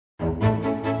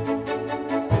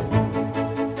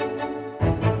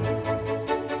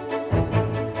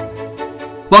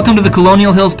Welcome to the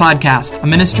Colonial Hills Podcast, a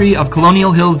ministry of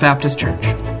Colonial Hills Baptist Church.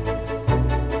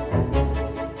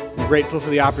 I'm grateful for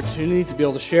the opportunity to be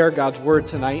able to share God's Word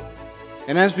tonight.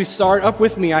 And as we start, up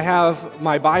with me I have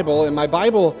my Bible, and my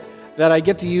Bible that I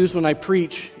get to use when I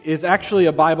preach is actually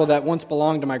a Bible that once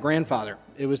belonged to my grandfather.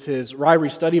 It was his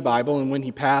Ryrie Study Bible, and when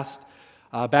he passed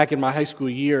back in my high school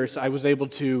years, I was able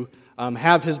to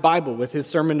have his Bible with his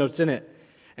sermon notes in it,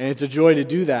 and it's a joy to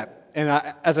do that. And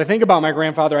as I think about my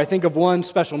grandfather, I think of one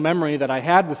special memory that I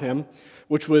had with him,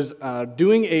 which was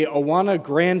doing a Awana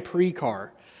Grand Prix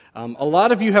car. A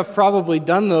lot of you have probably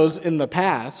done those in the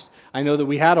past. I know that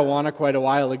we had Awana quite a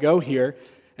while ago here,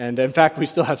 and in fact, we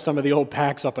still have some of the old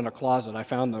packs up in a closet. I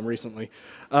found them recently.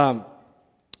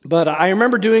 But I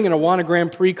remember doing an Awana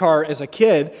Grand Prix car as a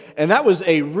kid, and that was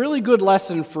a really good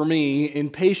lesson for me in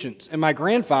patience. And my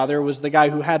grandfather was the guy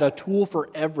who had a tool for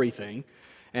everything.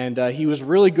 And he was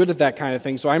really good at that kind of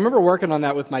thing. So I remember working on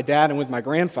that with my dad and with my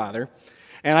grandfather.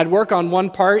 And I'd work on one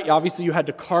part. Obviously, you had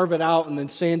to carve it out and then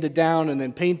sand it down and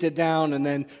then paint it down and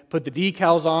then put the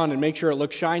decals on and make sure it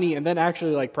looked shiny and then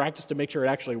actually practice to make sure it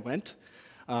actually went.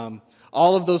 All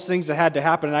of those things that had to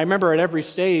happen. And I remember at every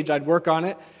stage, I'd work on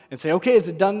it and say, okay, is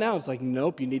it done now? It's like,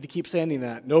 nope, you need to keep sanding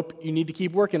that. Nope, you need to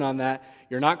keep working on that.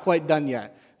 You're not quite done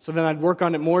yet. So then I'd work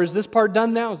on it more. Is this part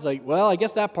done now? It's like, well, I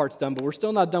guess that part's done, but we're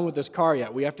still not done with this car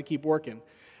yet. We have to keep working.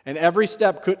 And every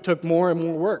step took more and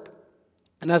more work.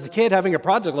 And as a kid, having a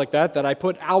project like that I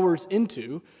put hours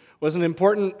into was an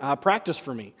important practice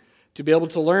for me to be able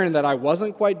to learn that I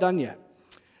wasn't quite done yet.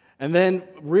 And then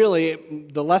really,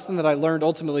 the lesson that I learned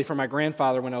ultimately from my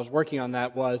grandfather when I was working on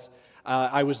that was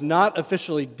I was not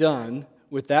officially done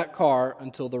with that car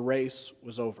until the race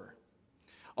was over.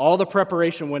 All the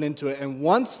preparation went into it, and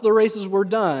once the races were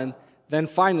done, then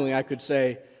finally I could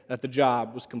say that the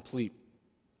job was complete.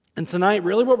 And tonight,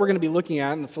 really what we're going to be looking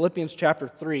at in Philippians chapter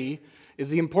 3 is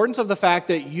the importance of the fact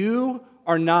that you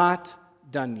are not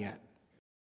done yet.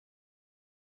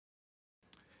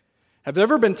 Have there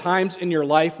ever been times in your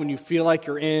life when you feel like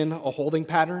you're in a holding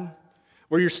pattern?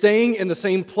 Where you're staying in the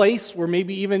same place, where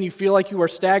maybe even you feel like you are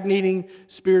stagnating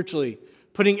spiritually,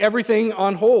 putting everything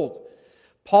on hold?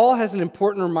 Paul has an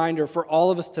important reminder for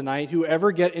all of us tonight who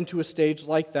ever get into a stage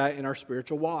like that in our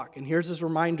spiritual walk. And here's his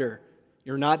reminder: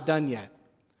 you're not done yet.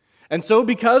 And so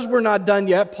because we're not done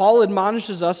yet, Paul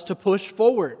admonishes us to push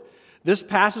forward. This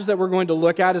passage that we're going to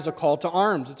look at is a call to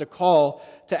arms. It's a call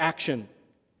to action.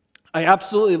 I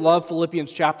absolutely love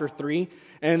Philippians chapter 3.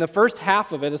 And in the first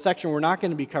half of it, a section we're not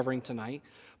going to be covering tonight,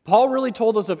 Paul really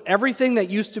told us of everything that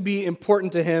used to be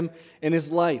important to him in his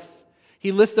life.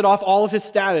 He listed off all of his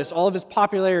status, all of his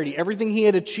popularity, everything he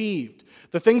had achieved,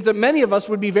 the things that many of us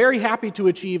would be very happy to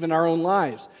achieve in our own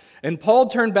lives. And Paul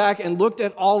turned back and looked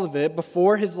at all of it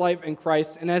before his life in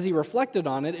Christ, and as he reflected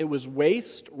on it, it was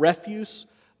waste, refuse,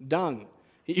 dung.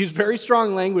 He used very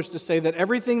strong language to say that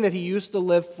everything that he used to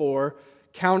live for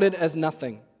counted as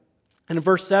nothing. And in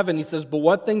verse 7, he says, "But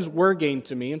what things were gained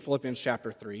to me," in Philippians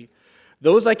chapter 3,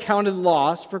 "those I counted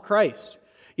loss for Christ.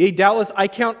 Yea, doubtless I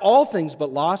count all things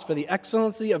but loss for the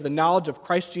excellency of the knowledge of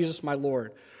Christ Jesus my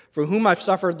Lord, for whom I've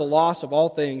suffered the loss of all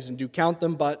things, and do count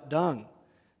them but dung,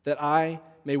 that I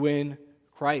may win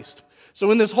Christ."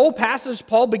 So in this whole passage,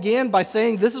 Paul began by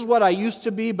saying, this is what I used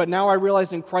to be, but now I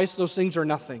realize in Christ those things are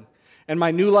nothing. And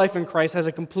my new life in Christ has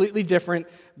a completely different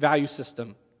value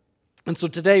system. And so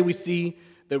today we see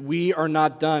that we are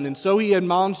not done. And so he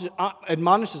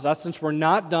admonishes us, since we're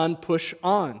not done, push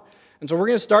on. And so we're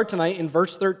going to start tonight in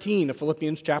verse 13 of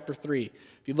Philippians chapter 3.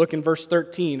 If you look in verse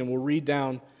 13, and we'll read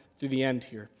down through the end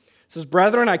here. It says,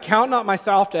 "Brethren, I count not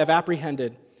myself to have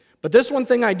apprehended, but this one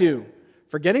thing I do,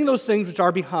 forgetting those things which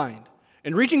are behind,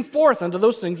 and reaching forth unto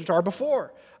those things which are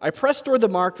before. I press toward the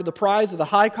mark for the prize of the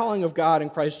high calling of God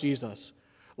in Christ Jesus.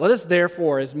 Let us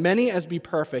therefore, as many as be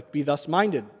perfect, be thus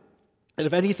minded. And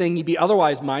if anything ye be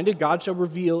otherwise minded, God shall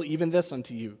reveal even this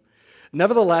unto you.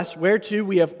 Nevertheless, whereto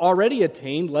we have already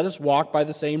attained, let us walk by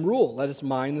the same rule. Let us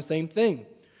mind the same thing.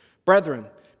 Brethren,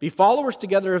 be followers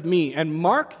together of me, and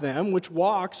mark them which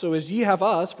walk so as ye have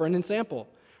us for an ensample.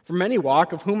 For many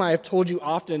walk, of whom I have told you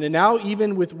often, and now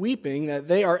even with weeping, that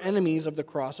they are enemies of the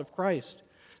cross of Christ,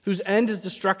 whose end is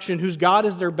destruction, whose God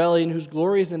is their belly, and whose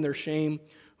glory is in their shame,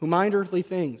 who mind earthly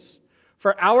things.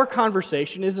 For our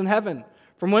conversation is in heaven,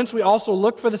 from whence we also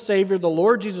look for the Savior, the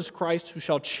Lord Jesus Christ, who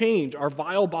shall change our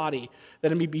vile body,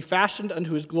 that it may be fashioned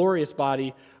unto his glorious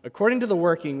body, according to the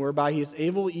working whereby he is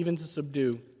able even to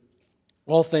subdue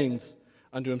all things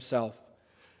unto himself."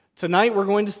 Tonight we're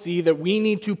going to see that we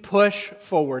need to push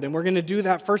forward, and we're going to do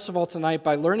that first of all tonight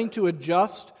by learning to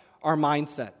adjust our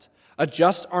mindset.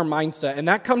 Adjust our mindset. And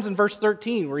that comes in verse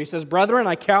 13 where he says, "Brethren,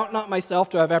 I count not myself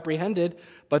to have apprehended,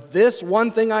 but this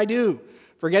one thing I do,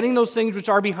 forgetting those things which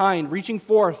are behind, reaching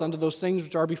forth unto those things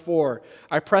which are before,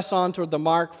 I press on toward the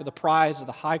mark for the prize of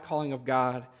the high calling of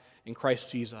God in Christ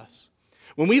Jesus."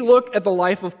 When we look at the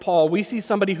life of Paul, we see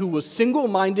somebody who was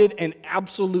single-minded and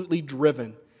absolutely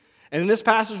driven. And in this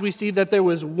passage, we see that there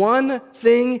was one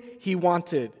thing he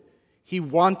wanted. He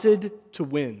wanted to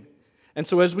win. And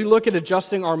so as we look at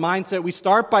adjusting our mindset, we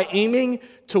start by aiming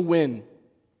to win,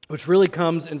 which really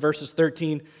comes in verses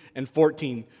 13 and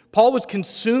 14. Paul was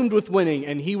consumed with winning,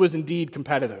 and he was indeed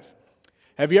competitive.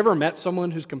 Have you ever met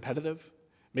someone who's competitive?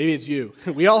 Maybe it's you.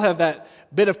 We all have that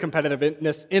bit of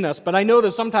competitiveness in us, but I know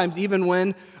that sometimes even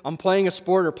when I'm playing a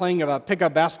sport or playing a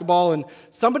pickup basketball and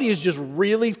somebody is just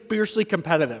really fiercely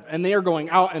competitive and they are going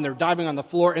out and they're diving on the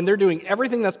floor and they're doing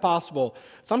everything that's possible,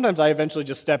 sometimes I eventually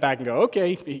just step back and go,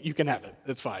 okay, you can have it.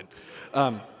 It's fine.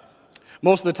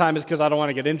 Most of the time it's because I don't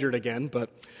want to get injured again, but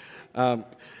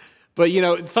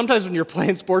sometimes when you're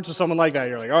playing sports with someone like that,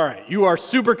 you're like, all right, you are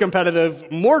super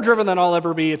competitive, more driven than I'll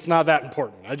ever be. It's not that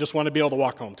important. I just want to be able to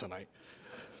walk home tonight.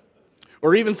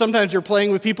 Or even sometimes you're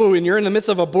playing with people and you're in the midst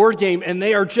of a board game and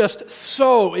they are just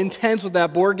so intense with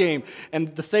that board game.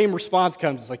 And the same response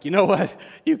comes. It's like, you know what?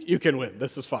 You can win.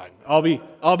 This is fine. I'll be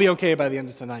okay by the end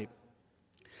of tonight.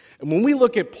 And when we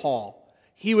look at Paul,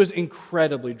 he was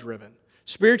incredibly driven.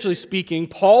 Spiritually speaking,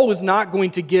 Paul was not going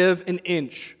to give an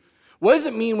inch. What does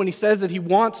it mean when he says that he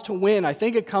wants to win? I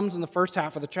think it comes in the first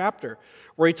half of the chapter,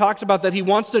 where he talks about that he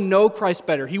wants to know Christ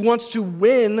better. He wants to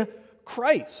win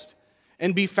Christ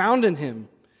and be found in him.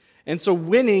 And so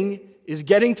winning is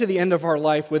getting to the end of our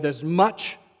life with as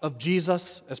much of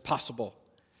Jesus as possible.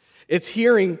 It's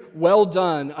hearing "well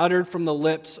done" uttered from the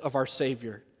lips of our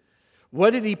Savior. What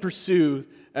did he pursue?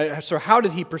 How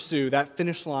did he pursue that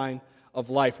finish line of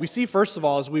life? We see, first of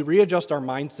all, as we readjust our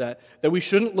mindset, that we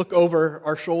shouldn't look over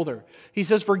our shoulder. He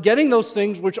says, forgetting those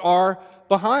things which are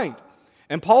behind.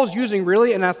 And Paul's using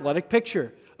really an athletic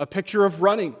picture, a picture of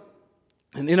running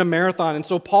and in a marathon. And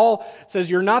so Paul says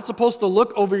you're not supposed to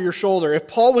look over your shoulder. If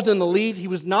Paul was in the lead, he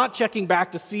was not checking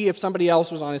back to see if somebody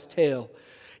else was on his tail.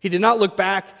 He did not look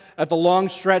back at the long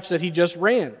stretch that he just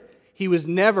ran. He was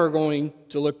never going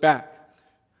to look back.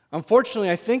 Unfortunately,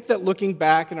 I think that looking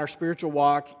back in our spiritual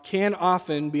walk can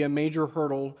often be a major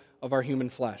hurdle of our human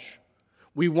flesh.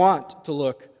 We want to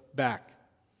look back.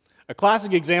 A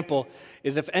classic example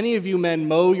is if any of you men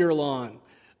mow your lawn.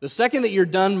 The second that you're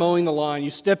done mowing the lawn, you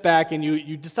step back and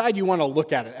you decide you want to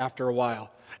look at it after a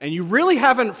while. And you really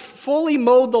haven't fully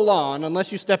mowed the lawn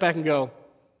unless you step back and go,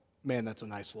 man, that's a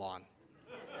nice lawn.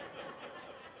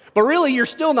 But really, you're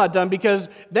still not done because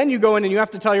then you go in and you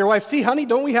have to tell your wife, see, honey,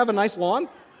 don't we have a nice lawn?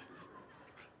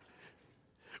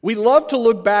 We love to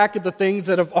look back at the things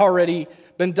that have already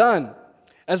been done.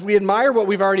 As we admire what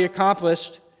we've already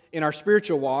accomplished in our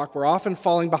spiritual walk, we're often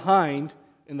falling behind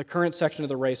in the current section of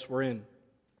the race we're in.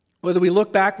 Whether we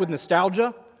look back with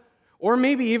nostalgia, or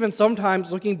maybe even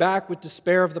sometimes looking back with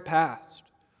despair of the past,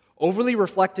 overly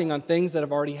reflecting on things that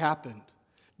have already happened,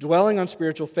 dwelling on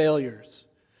spiritual failures,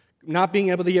 not being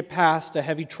able to get past a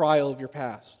heavy trial of your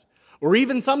past, or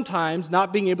even sometimes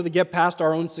not being able to get past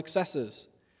our own successes.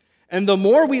 And the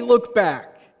more we look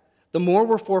back, the more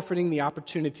we're forfeiting the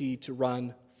opportunity to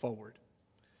run forward.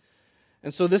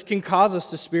 And so this can cause us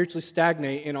to spiritually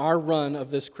stagnate in our run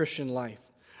of this Christian life.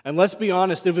 And let's be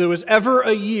honest, if there was ever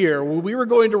a year where we were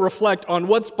going to reflect on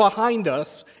what's behind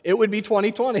us, it would be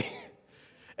 2020.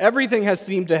 Everything has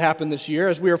seemed to happen this year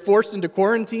as we were forced into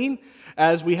quarantine,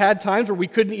 as we had times where we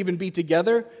couldn't even be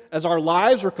together, as our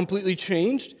lives were completely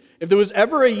changed. If there was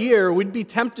ever a year we'd be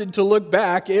tempted to look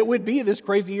back, it would be this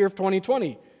crazy year of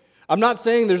 2020. I'm not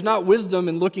saying there's not wisdom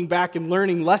in looking back and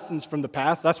learning lessons from the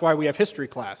past. That's why we have history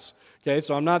class. Okay,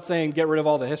 so I'm not saying get rid of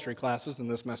all the history classes in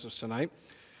this message tonight.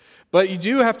 But you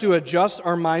do have to adjust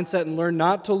our mindset and learn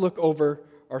not to look over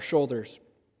our shoulders.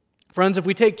 Friends, if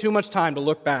we take too much time to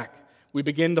look back, we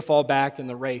begin to fall back in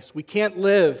the race. We can't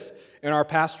live in our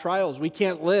past trials. We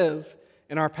can't live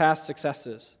in our past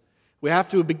successes. We have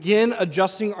to begin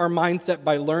adjusting our mindset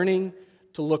by learning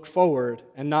to look forward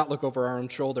and not look over our own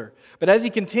shoulder. But as he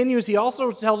continues, he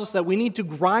also tells us that we need to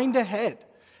grind ahead.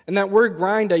 And that word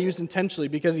grind I use intentionally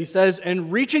because he says,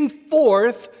 and reaching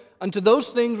forth unto those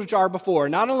things which are before.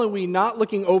 Not only are we not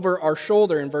looking over our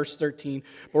shoulder in verse 13,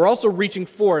 but we're also reaching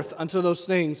forth unto those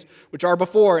things which are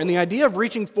before. And the idea of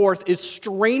reaching forth is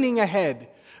straining ahead.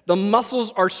 The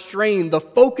muscles are strained, the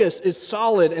focus is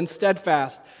solid and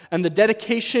steadfast, and the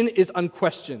dedication is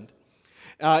unquestioned.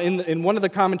 In one of the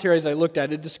commentaries I looked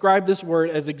at, it described this word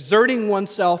as exerting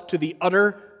oneself to the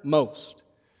uttermost.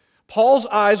 Paul's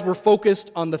eyes were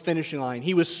focused on the finishing line.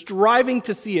 He was striving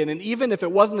to see it, and even if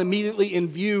it wasn't immediately in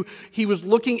view, he was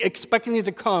looking, expecting it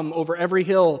to come over every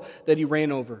hill that he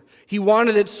ran over. He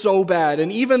wanted it so bad, and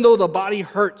even though the body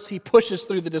hurts, he pushes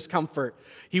through the discomfort.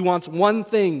 He wants one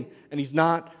thing, and he's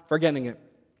not forgetting it.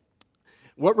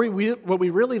 What we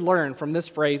really learn from this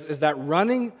phrase is that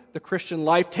running the Christian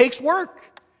life takes work.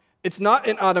 It's not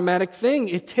an automatic thing.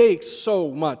 It takes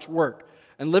so much work,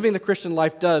 and living the Christian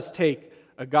life does take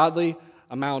a godly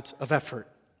amount of effort.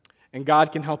 And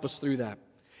God can help us through that.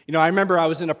 You know, I remember I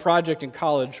was in a project in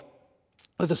college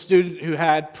with a student who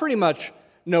had pretty much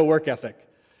no work ethic.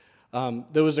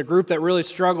 There was a group that really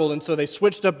struggled, and so they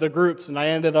switched up the groups, and I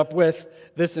ended up with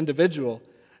this individual.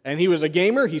 And he was a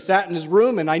gamer. He sat in his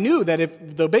room, and I knew that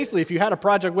if you had a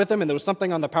project with him and there was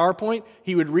something on the PowerPoint,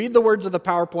 he would read the words of the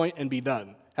PowerPoint and be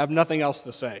done, have nothing else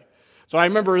to say. So I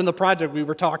remember in the project, we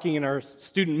were talking in our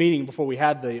student meeting before we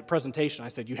had the presentation. I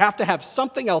said, you have to have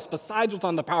something else besides what's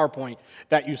on the PowerPoint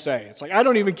that you say. It's like, I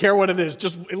don't even care what it is,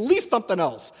 just at least something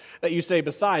else that you say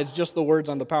besides just the words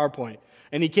on the PowerPoint.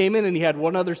 And he came in and he had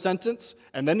one other sentence,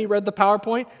 and then he read the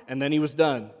PowerPoint, and then he was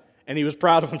done. And he was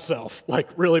proud of himself, like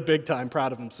really big time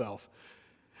proud of himself.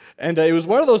 And it was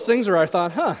one of those things where I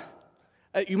thought,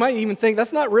 you might even think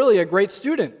that's not really a great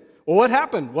student. Well, what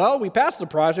happened? Well, we passed the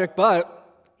project, but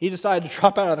he decided to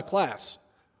drop out of the class.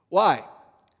 Why?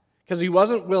 Because he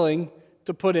wasn't willing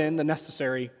to put in the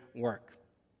necessary work.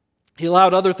 He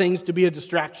allowed other things to be a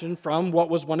distraction from what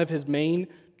was one of his main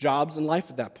jobs in life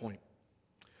at that point.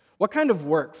 What kind of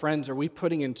work, friends, are we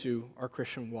putting into our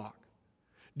Christian walk?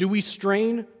 Do we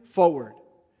strain forward?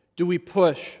 Do we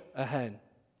push ahead?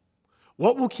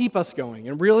 What will keep us going?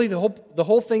 And really, the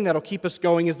whole thing that will keep us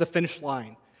going is the finish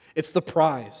line. It's the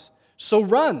prize. So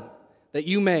run that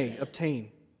you may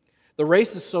obtain. The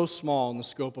race is so small in the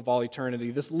scope of all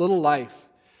eternity. This little life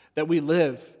that we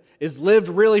live is lived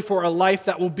really for a life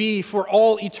that will be for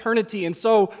all eternity. And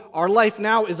so our life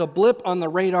now is a blip on the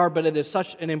radar, but it is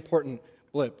such an important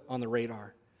blip on the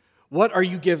radar. What are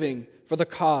you giving for the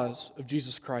cause of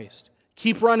Jesus Christ?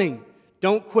 Keep running.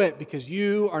 Don't quit, because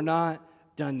you are not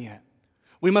done yet.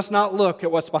 We must not look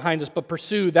at what's behind us, but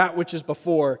pursue that which is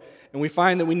before. And we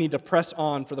find that we need to press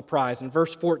on for the prize. In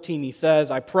verse 14, he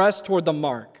says, I press toward the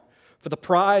mark for the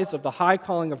prize of the high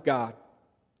calling of God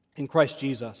in Christ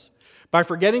Jesus. By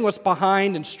forgetting what's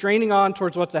behind and straining on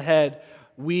towards what's ahead,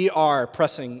 we are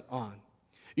pressing on.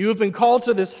 You have been called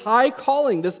to this high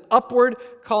calling, this upward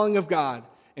calling of God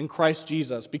in Christ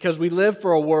Jesus, because we live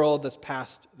for a world that's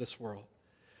past this world.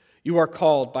 You are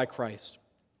called by Christ.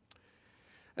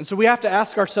 And so we have to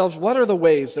ask ourselves, what are the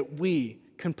ways that we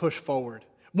can push forward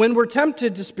when we're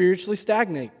tempted to spiritually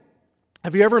stagnate?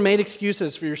 Have you ever made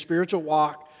excuses for your spiritual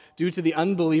walk due to the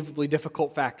unbelievably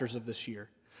difficult factors of this year?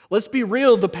 Let's be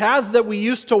real, the paths that we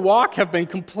used to walk have been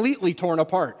completely torn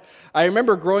apart. I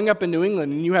remember growing up in New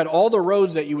England, and you had all the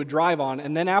roads that you would drive on,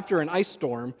 and then after an ice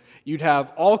storm, you'd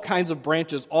have all kinds of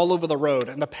branches all over the road,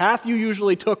 and the path you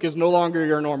usually took is no longer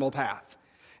your normal path,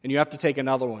 and you have to take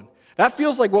another one. That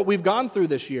feels like what we've gone through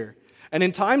this year. And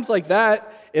in times like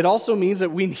that, it also means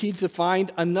that we need to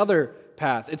find another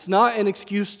path. It's not an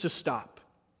excuse to stop.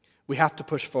 We have to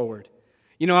push forward.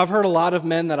 You know, I've heard a lot of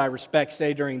men that I respect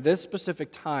say during this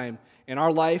specific time in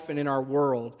our life and in our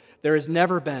world, there has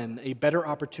never been a better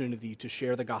opportunity to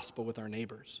share the gospel with our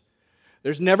neighbors.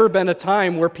 There's never been a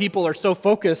time where people are so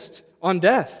focused on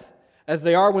death as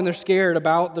they are when they're scared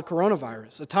about the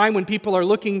coronavirus. A time when people are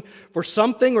looking for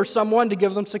something or someone to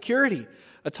give them security.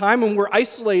 A time when we're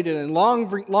isolated and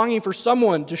longing for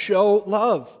someone to show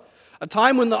love. A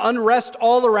time when the unrest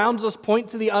all around us point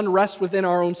to the unrest within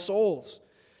our own souls.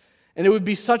 And it would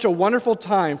be such a wonderful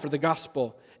time for the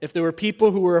gospel if there were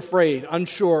people who were afraid,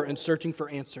 unsure, and searching for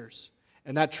answers.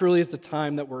 And that truly is the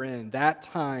time that we're in. That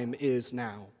time is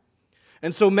now.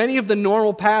 And so many of the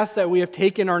normal paths that we have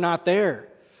taken are not there.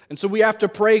 And so we have to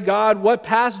pray, God, what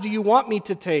paths do you want me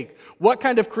to take? What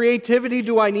kind of creativity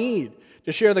do I need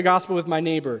to share the gospel with my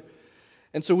neighbor?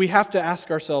 And so we have to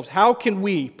ask ourselves, how can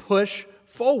we push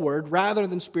forward rather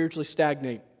than spiritually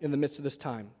stagnate in the midst of this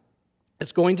time?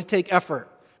 It's going to take effort,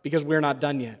 because we're not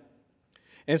done yet.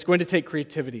 And it's going to take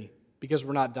creativity, because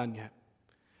we're not done yet.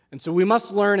 And so we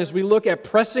must learn, as we look at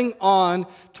pressing on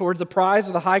towards the prize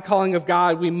of the high calling of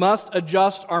God, we must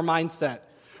adjust our mindset.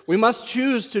 We must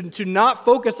choose to not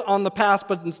focus on the past,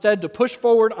 but instead to push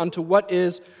forward onto what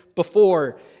is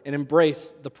before and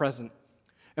embrace the present.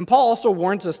 And Paul also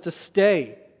warns us to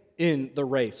stay in the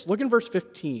race. Look in verse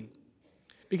 15.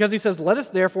 Because he says, let us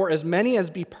therefore, as many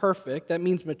as be perfect, that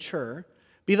means mature,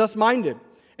 be thus minded.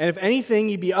 And if anything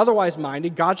ye be otherwise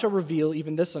minded, God shall reveal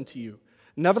even this unto you.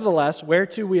 Nevertheless,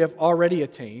 whereto we have already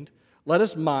attained, Let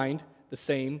us mind the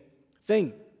same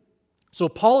thing. So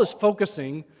Paul is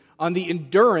focusing on the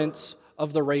endurance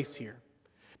of the race here.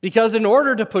 Because in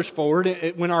order to push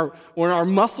forward, when our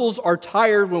muscles are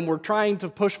tired, when we're trying to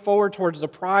push forward towards the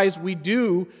prize, we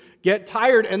do get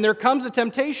tired, and there comes a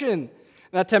temptation.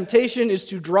 That temptation is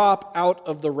to drop out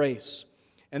of the race.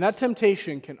 And that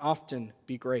temptation can often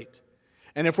be great.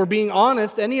 And if we're being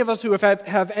honest, any of us who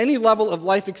have any level of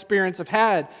life experience have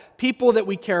had people that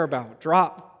we care about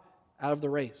drop out of the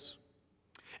race.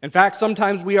 In fact,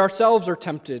 sometimes we ourselves are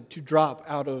tempted to drop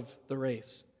out of the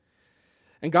race.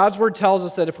 And God's word tells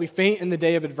us that if we faint in the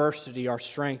day of adversity, our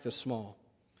strength is small.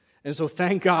 And so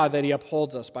thank God that He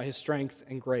upholds us by His strength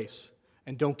and grace.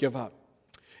 And don't give up.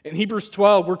 In Hebrews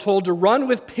 12, we're told to run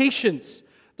with patience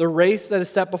the race that is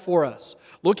set before us,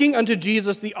 looking unto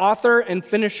Jesus, the author and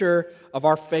finisher of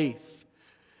our faith.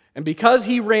 And because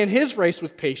He ran His race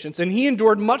with patience, and He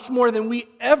endured much more than we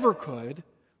ever could,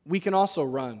 we can also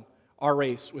run our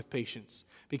race with patience,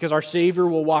 because our Savior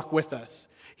will walk with us.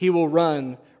 He will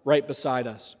run right beside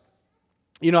us.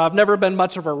 You know, I've never been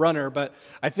much of a runner, but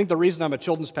I think the reason I'm a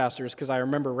children's pastor is because I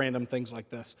remember random things like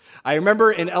this. I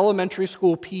remember in elementary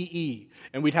school PE,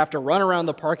 and we'd have to run around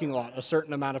the parking lot a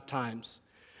certain amount of times.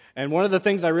 And one of the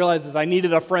things I realized is I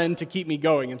needed a friend to keep me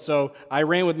going. And so I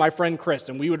ran with my friend Chris,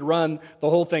 and we would run the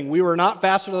whole thing. We were not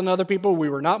faster than other people. We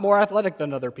were not more athletic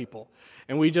than other people.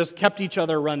 And we just kept each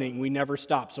other running. We never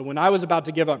stopped. So when I was about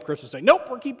to give up, Chris would say, "Nope,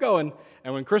 we'll keep going."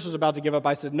 And when Chris was about to give up,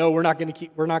 I said, "No, we're not going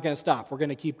to stop. We're going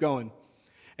to keep going."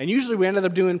 And usually we ended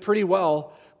up doing pretty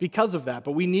well because of that.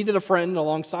 But we needed a friend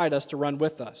alongside us to run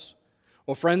with us.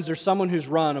 Well, friends, there's someone who's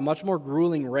run a much more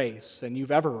grueling race than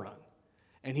you've ever run.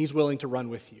 And He's willing to run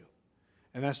with you.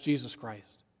 And that's Jesus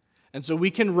Christ. And so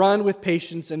we can run with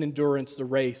patience and endurance the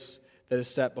race that is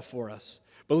set before us.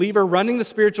 Believer, running the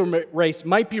spiritual race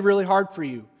might be really hard for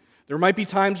you. There might be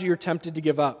times where you're tempted to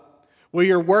give up, where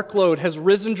your workload has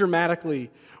risen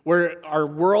dramatically, where our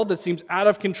world that seems out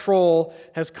of control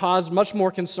has caused much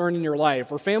more concern in your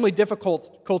life, or family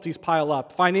difficulties pile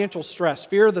up, financial stress,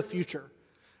 fear of the future.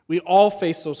 We all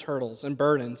face those hurdles and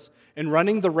burdens in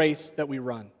running the race that we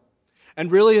run. And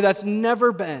really, that's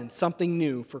never been something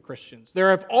new for Christians. There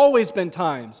have always been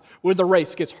times where the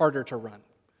race gets harder to run.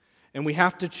 And we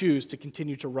have to choose to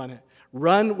continue to run it.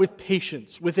 Run with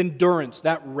patience, with endurance,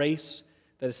 that race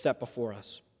that is set before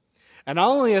us. And not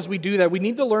only as we do that, we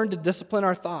need to learn to discipline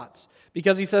our thoughts.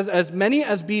 Because He says, "As many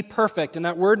as be perfect," and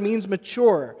that word means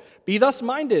mature, "be thus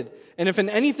minded. And if in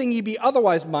anything ye be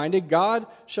otherwise minded, God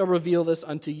shall reveal this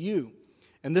unto you."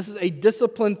 And this is a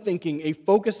disciplined thinking, a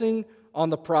focusing on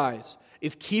the prize.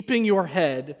 It's keeping your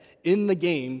head in the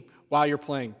game while you're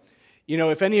playing. You know,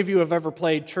 if any of you have ever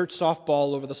played church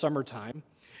softball over the summertime,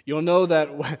 you'll know that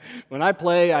when I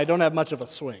play, I don't have much of a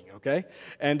swing, okay?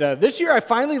 And this year I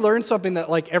finally learned something that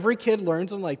like every kid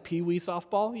learns in like Pee Wee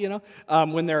softball, you know,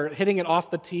 when they're hitting it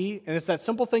off the tee. And it's that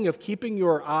simple thing of keeping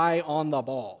your eye on the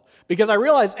ball. Because I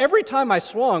realized every time I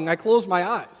swung, I closed my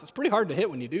eyes. It's pretty hard to hit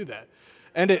when you do that.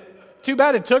 And too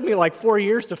bad it took me like 4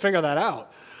 years to figure that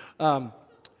out.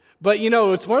 But, you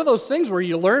know, it's one of those things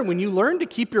where when you learn to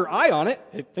keep your eye on it,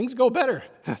 things go better.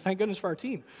 Thank goodness for our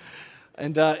team.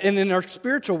 And in our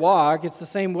spiritual walk, it's the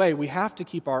same way. We have to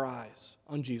keep our eyes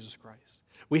on Jesus Christ.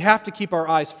 We have to keep our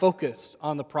eyes focused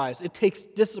on the prize. It takes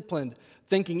disciplined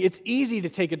thinking. It's easy to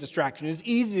take a distraction. It's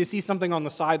easy to see something on the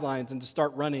sidelines and to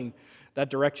start running that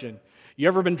direction. You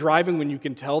ever been driving when you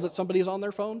can tell that somebody's on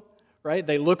their phone, right?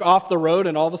 They look off the road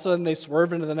and all of a sudden they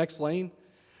swerve into the next lane.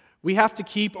 We have to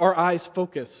keep our eyes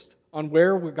focused on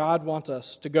where God wants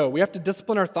us to go. We have to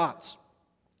discipline our thoughts.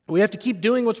 We have to keep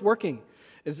doing what's working,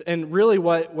 and really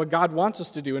what God wants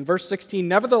us to do. In verse 16,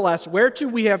 "Nevertheless, whereto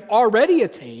we have already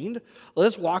attained, let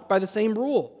us walk by the same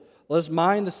rule. Let us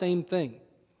mind the same thing."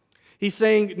 He's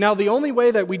saying, now the only way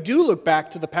that we do look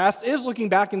back to the past is looking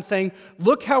back and saying,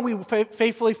 look how we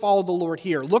faithfully followed the Lord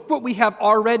here. Look what we have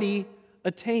already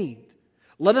attained.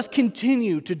 Let us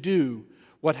continue to do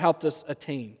what helped us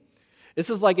attain. This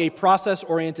is like a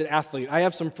process-oriented athlete. I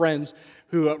have some friends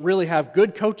who really have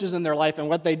good coaches in their life, and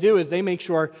what they do is they make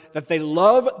sure that they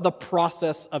love the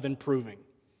process of improving.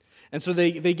 And so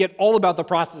they get all about the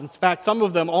process. In fact, some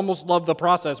of them almost love the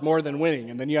process more than winning,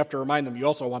 and then you have to remind them you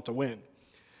also want to win.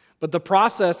 But the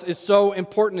process is so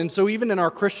important, and so even in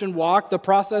our Christian walk, the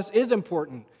process is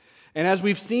important. And as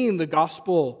we've seen the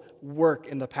gospel work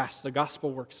in the past, the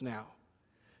gospel works now.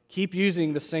 Keep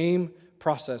using the same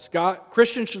process.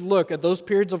 Christians should look at those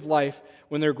periods of life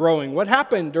when they're growing. What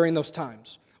happened during those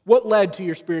times? What led to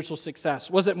your spiritual success?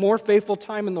 Was it more faithful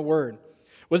time in the Word?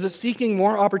 Was it seeking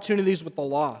more opportunities with the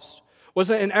lost? Was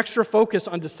it an extra focus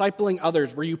on discipling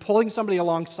others? Were you pulling somebody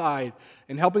alongside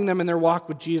and helping them in their walk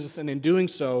with Jesus, and in doing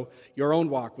so, your own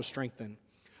walk was strengthened?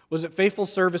 Was it faithful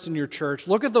service in your church?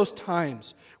 Look at those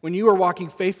times when you are walking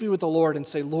faithfully with the Lord and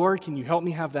say, Lord, can you help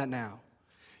me have that now?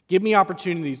 Give me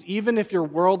opportunities. Even if your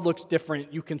world looks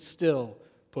different, you can still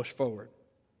push forward.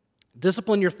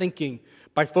 Discipline your thinking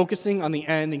by focusing on the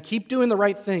end and keep doing the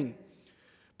right thing.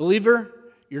 Believer,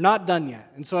 you're not done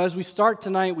yet. And so as we start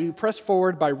tonight, we press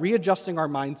forward by readjusting our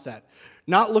mindset,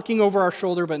 not looking over our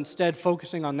shoulder, but instead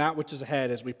focusing on that which is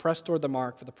ahead as we press toward the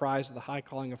mark for the prize of the high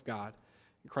calling of God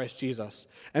in Christ Jesus.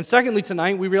 And secondly,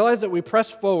 tonight, we realize that we press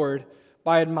forward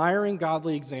by admiring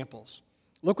godly examples.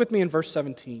 Look with me in verse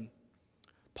 17.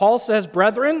 Paul says,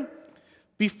 Brethren,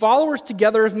 be followers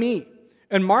together of me,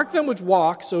 and mark them which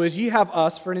walk, so as ye have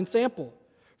us for an ensample.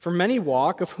 For many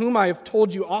walk, of whom I have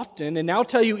told you often, and now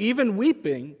tell you even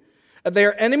weeping, that they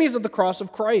are enemies of the cross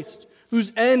of Christ,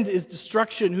 whose end is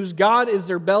destruction, whose God is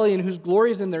their belly, and whose glory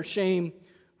is in their shame,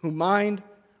 who mind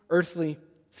earthly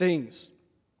things.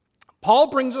 Paul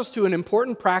brings us to an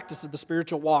important practice of the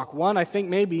spiritual walk, one I think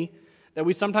maybe that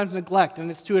we sometimes neglect, and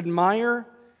it's to admire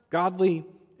godly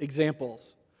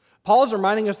examples. Paul is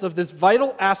reminding us of this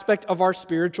vital aspect of our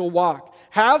spiritual walk.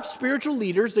 Have spiritual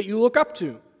leaders that you look up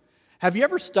to. Have you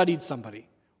ever studied somebody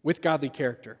with godly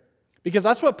character? Because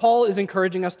that's what Paul is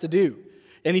encouraging us to do.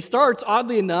 And he starts,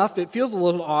 oddly enough, it feels a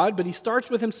little odd, but he starts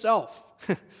with himself.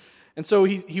 And so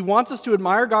he wants us to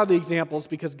admire godly examples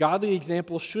because godly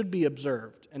examples should be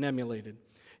observed and emulated.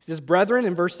 He says, Brethren,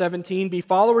 in verse 17, be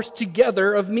followers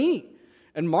together of me,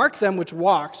 and mark them which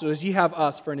walk, so as ye have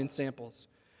us for an ensamples.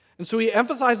 And so he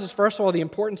emphasizes, first of all, the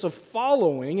importance of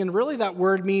following, and really that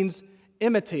word means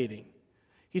imitating.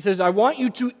 He says, I want you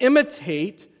to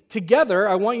imitate together,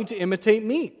 I want you to imitate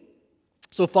me.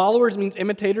 So followers means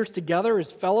imitators, together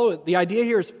is fellow. The idea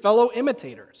here is fellow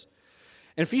imitators.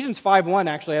 And Ephesians 5:1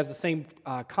 actually has the same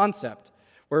concept,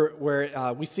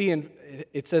 where we see,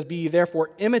 it says, be ye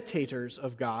therefore imitators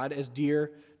of God as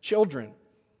dear children.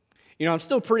 You know, I'm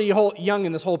still pretty young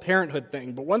in this whole parenthood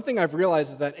thing, but one thing I've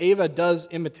realized is that Ava does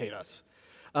imitate us.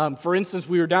 For instance,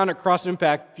 we were down at Cross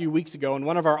Impact a few weeks ago, and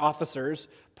one of our officers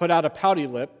put out a pouty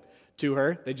lip to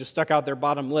her. They just stuck out their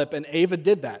bottom lip, and Ava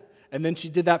did that. And then she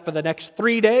did that for the next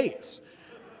 3 days.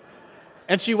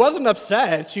 And she wasn't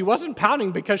upset. She wasn't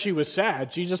pouting because she was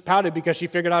sad. She just pouted because she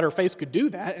figured out her face could do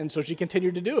that, and so she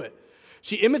continued to do it.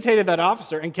 She imitated that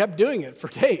officer and kept doing it for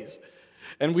days.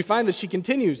 And we find that she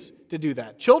continues to do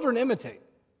that. Children imitate.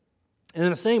 And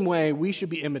in the same way, we should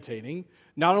be imitating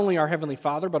not only our Heavenly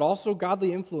Father, but also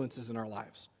godly influences in our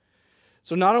lives.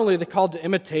 So not only are they called to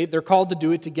imitate, they're called to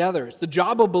do it together. It's the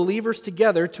job of believers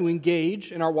together to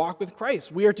engage in our walk with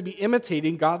Christ. We are to be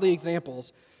imitating godly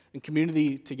examples in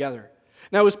community together.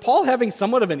 Now, is Paul having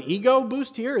somewhat of an ego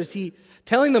boost here? Is he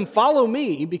telling them, follow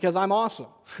me because I'm awesome?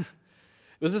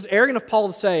 Was this arrogant of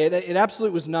Paul to say? It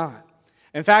absolutely was not.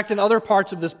 In fact, in other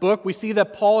parts of this book, we see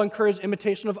that Paul encouraged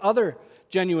imitation of other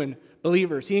genuine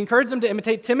believers. He encouraged them to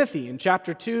imitate Timothy in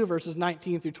chapter 2, verses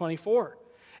 19 through 24.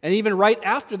 And even right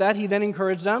after that, he then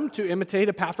encouraged them to imitate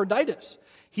Epaphroditus.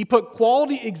 He put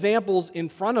quality examples in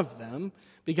front of them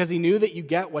because he knew that you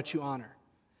get what you honor.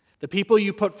 The people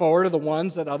you put forward are the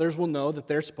ones that others will know that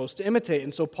they're supposed to imitate.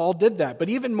 And so Paul did that. But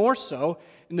even more so,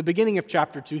 in the beginning of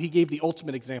chapter 2, he gave the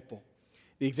ultimate example,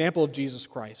 the example of Jesus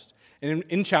Christ. And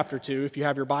in chapter 2, if you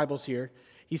have your Bibles here,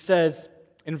 he says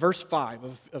in verse 5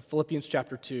 of Philippians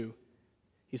chapter 2,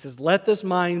 he says, let this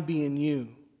mind be in you,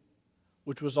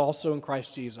 which was also in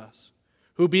Christ Jesus,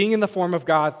 who being in the form of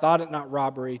God thought it not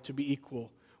robbery to be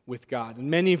equal with God. And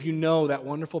many of you know that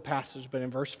wonderful passage, but in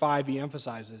verse 5 he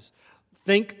emphasizes,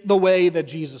 think the way that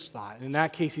Jesus thought. In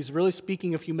that case, he's really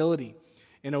speaking of humility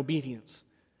and obedience.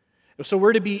 So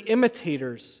we're to be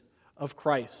imitators of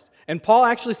Christ. And Paul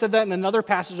actually said that in another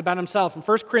passage about himself. In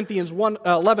 1 Corinthians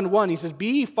 11:1, he says, be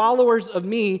ye followers of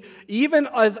me, even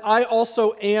as I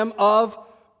also am of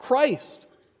Christ.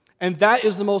 And that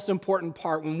is the most important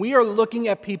part. When we are looking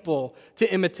at people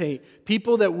to imitate,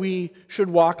 people that we should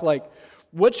walk like,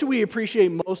 what should we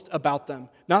appreciate most about them?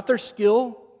 Not their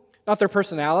skill, not their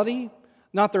personality,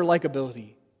 not their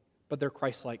likability, but their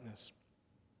Christ-likeness.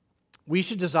 We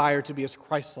should desire to be as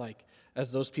Christ-like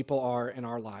as those people are in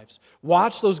our lives.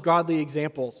 Watch those godly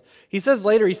examples. He says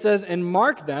later, and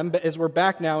mark them, but as we're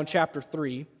back now in chapter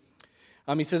 3,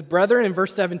 he says, brethren, in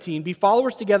verse 17, be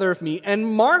followers together of me, and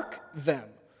mark them,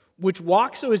 which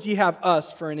walk so as ye have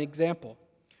us for an example.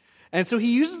 And so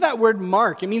he uses that word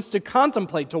mark. It means to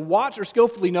contemplate, to watch or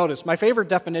skillfully notice. My favorite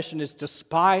definition is to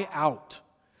spy out.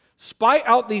 Spy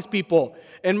out these people.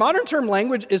 In modern term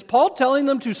language, is Paul telling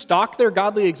them to stalk their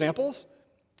godly examples?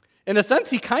 In a sense,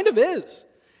 he kind of is.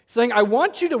 Saying, I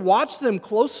want you to watch them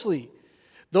closely.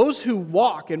 Those who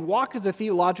walk, and walk is a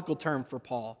theological term for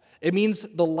Paul. It means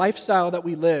the lifestyle that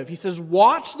we live. He says,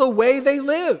 watch the way they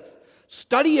live.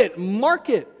 Study it, mark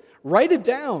it, write it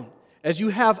down as you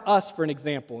have us for an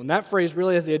example. And that phrase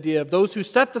really has the idea of those who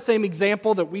set the same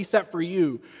example that we set for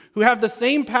you, who have the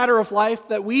same pattern of life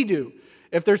that we do.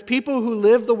 If there's people who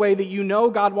live the way that you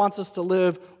know God wants us to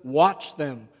live, watch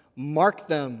them, mark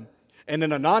them, and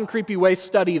in a non-creepy way,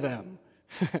 study them.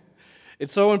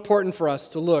 It's so important for us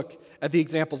to look at the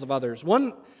examples of others.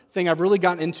 One thing I've really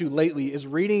gotten into lately is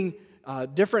reading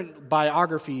different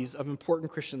biographies of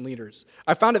important Christian leaders.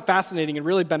 I found it fascinating and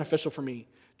really beneficial for me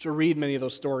to read many of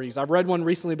those stories. I've read one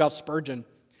recently about Spurgeon,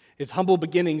 his humble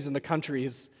beginnings in the country,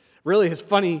 his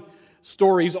funny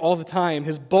stories all the time,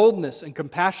 his boldness and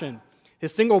compassion,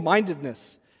 his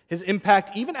single-mindedness, his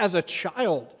impact even as a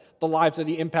child, the lives that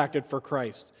he impacted for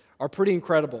Christ are pretty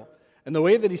incredible. And the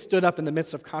way that he stood up in the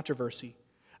midst of controversy.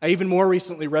 I even more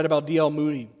recently read about D.L.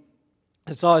 Moody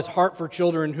and saw his heart for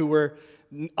children who were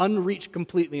unreached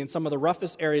completely in some of the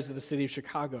roughest areas of the city of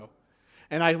Chicago.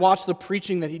 And I watched the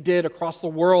preaching that he did across the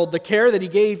world, the care that he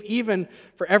gave even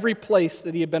for every place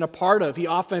that he had been a part of. He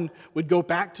often would go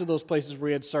back to those places where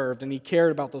he had served, and he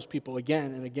cared about those people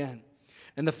again and again.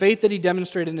 And the faith that he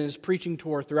demonstrated in his preaching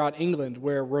tour throughout England,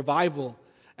 where revival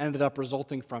ended up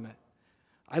resulting from it.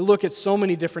 I look at so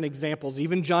many different examples.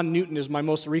 Even John Newton is my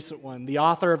most recent one, the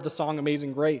author of the song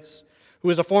Amazing Grace, who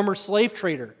is a former slave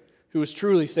trader who was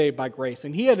truly saved by grace.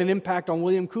 And he had an impact on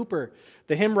William Cooper,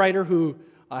 the hymn writer who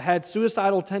had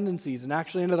suicidal tendencies and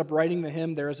actually ended up writing the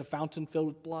hymn, There is a Fountain Filled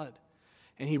with Blood.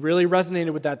 And he really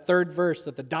resonated with that third verse,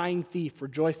 that the dying thief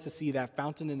rejoiced to see that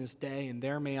fountain in his day, and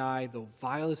there may I, though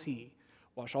vile as he,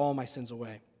 wash all my sins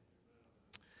away.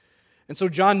 And so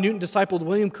John Newton discipled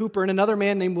William Cooper and another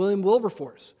man named William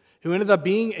Wilberforce, who ended up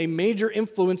being a major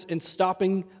influence in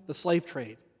stopping the slave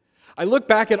trade. I look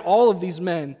back at all of these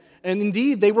men, and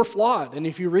indeed they were flawed. And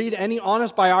if you read any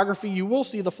honest biography, you will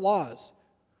see the flaws.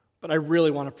 But I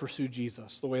really want to pursue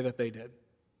Jesus the way that they did.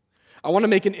 I want to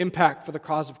make an impact for the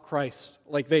cause of Christ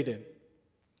like they did.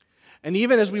 And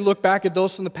even as we look back at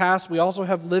those from the past, we also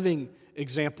have living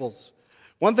examples.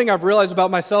 One thing I've realized about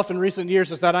myself in recent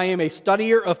years is that I am a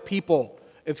studier of people.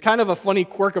 It's kind of a funny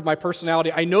quirk of my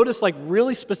personality. I notice like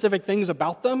really specific things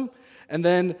about them, and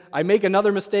then I make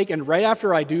another mistake, and right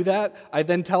after I do that, I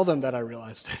then tell them that I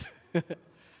realized it.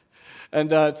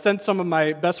 And sent some of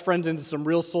my best friends into some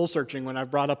real soul searching when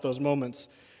I've brought up those moments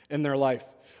in their life.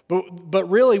 But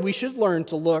really, we should learn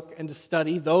to look and to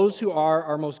study those who are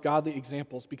our most godly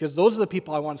examples, because those are the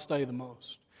people I want to study the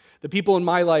most. The people in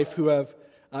my life who have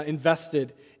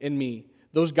invested in me.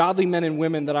 Those godly men and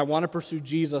women that I want to pursue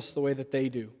Jesus the way that they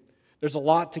do. There's a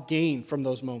lot to gain from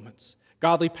those moments.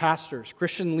 Godly pastors,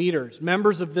 Christian leaders,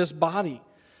 members of this body.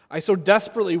 I so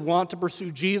desperately want to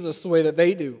pursue Jesus the way that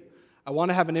they do. I want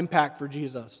to have an impact for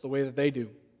Jesus the way that they do.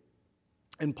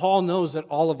 And Paul knows that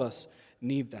all of us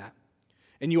need that.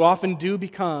 And you often do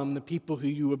become the people who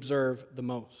you observe the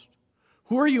most.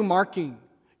 Who are you marking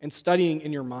and studying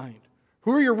in your mind?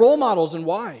 Who are your role models and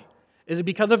why? Is it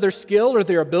because of their skill or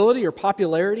their ability or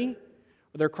popularity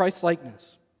or their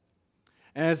Christ-likeness?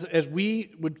 As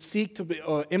we would seek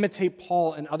to imitate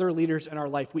Paul and other leaders in our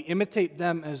life, we imitate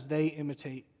them as they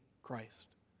imitate Christ.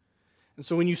 And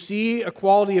so when you see a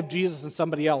quality of Jesus in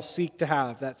somebody else, seek to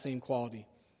have that same quality.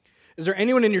 Is there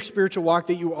anyone in your spiritual walk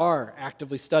that you are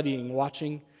actively studying,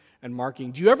 watching, and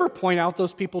marking? Do you ever point out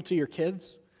those people to your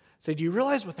kids? Say, do you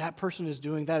realize what that person is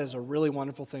doing? That is a really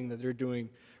wonderful thing that they're doing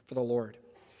for the Lord.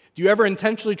 Do you ever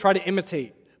intentionally try to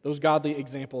imitate those godly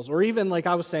examples? Or even, like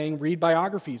I was saying, read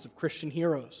biographies of Christian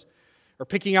heroes, or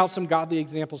picking out some godly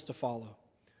examples to follow.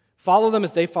 Follow them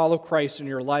as they follow Christ, and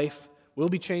your life will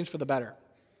be changed for the better.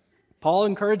 Paul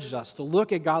encourages us to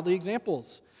look at godly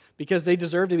examples because they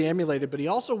deserve to be emulated, but he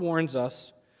also warns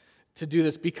us to do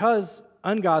this because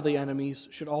ungodly enemies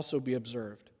should also be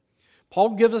observed. Paul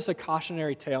gives us a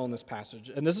cautionary tale in this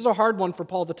passage, and this is a hard one for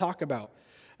Paul to talk about.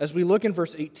 As we look in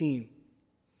verse 18,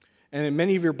 and in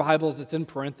many of your Bibles it's in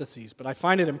parentheses, but I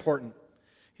find it important.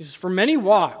 He says, "For many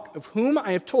walk, of whom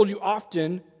I have told you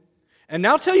often, and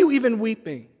now tell you even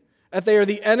weeping, that they are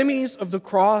the enemies of the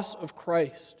cross of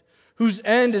Christ, whose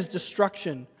end is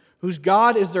destruction, whose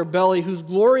God is their belly, whose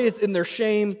glory is in their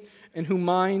shame, and who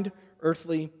mind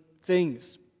earthly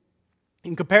things."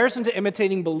 In comparison to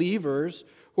imitating believers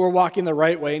who are walking the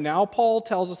right way, now Paul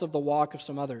tells us of the walk of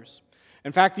some others.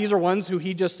 In fact, these are ones who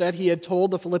he just said he had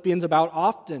told the Philippians about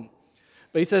often.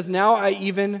 But he says, "Now I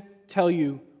even tell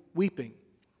you weeping."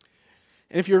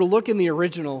 And if you're to look in the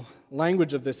original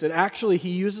language of this, he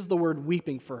uses the word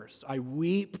weeping first. I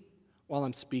weep while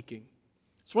I'm speaking.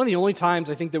 It's one of the only times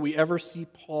I think that we ever see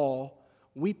Paul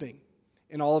weeping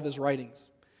in all of his writings.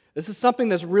 This is something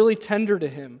that's really tender to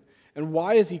him. And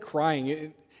why is he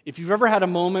crying? If you've ever had a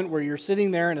moment where you're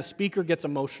sitting there and a speaker gets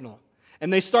emotional,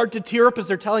 and they start to tear up as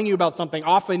they're telling you about something,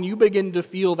 often you begin to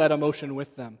feel that emotion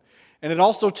with them. And it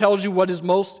also tells you what is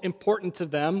most important to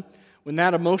them when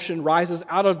that emotion rises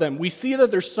out of them. We see that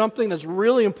there's something that's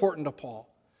really important to Paul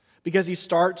because he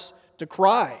starts to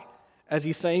cry as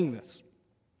he's saying this.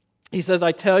 He says,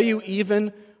 I tell you,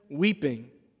 even weeping,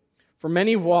 for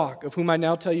many walk, of whom I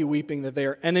now tell you weeping, that they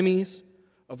are enemies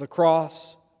of the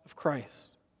cross of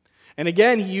Christ. And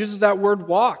again, he uses that word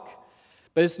walk.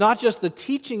 But it's not just the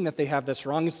teaching that they have that's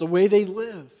wrong, it's the way they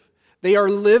live. They are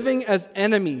living as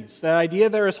enemies. That idea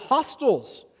there is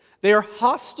hostiles. They are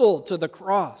hostile to the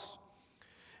cross.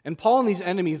 And Paul and these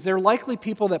enemies, they're likely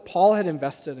people that Paul had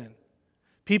invested in.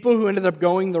 People who ended up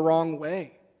going the wrong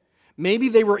way. Maybe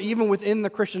they were even within the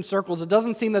Christian circles. It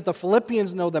doesn't seem that the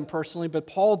Philippians know them personally, but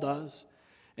Paul does.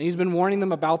 And he's been warning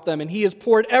them about them. And he has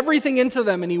poured everything into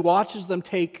them, and he watches them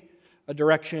take a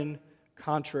direction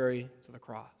contrary to the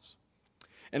cross.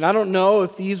 And I don't know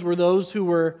if these were those who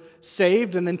were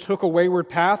saved and then took a wayward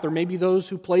path, or maybe those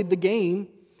who played the game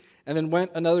and then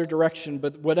went another direction.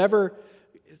 But whatever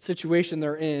situation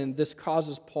they're in, this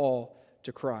causes Paul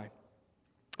to cry.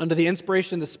 Under the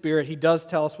inspiration of the Spirit, he does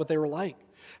tell us what they were like.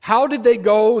 How did they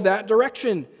go that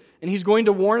direction? And he's going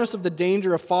to warn us of the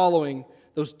danger of following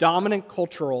those dominant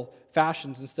cultural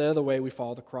fashions instead of the way we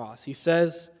follow the cross. He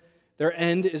says their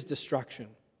end is destruction.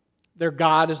 Their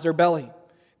God is their belly.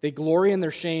 They glory in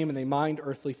their shame and they mind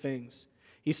earthly things.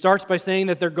 He starts by saying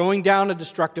that they're going down a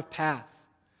destructive path.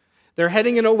 They're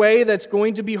heading in a way that's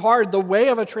going to be hard. The way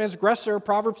of a transgressor,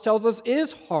 Proverbs tells us,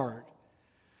 is hard.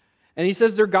 And he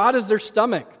says their God is their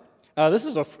stomach. This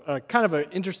is a kind of an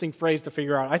interesting phrase to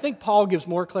figure out. I think Paul gives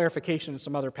more clarification in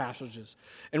some other passages.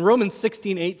 In Romans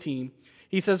 16:18,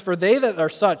 he says, For they that are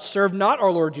such serve not our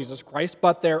Lord Jesus Christ,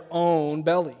 but their own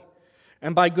belly.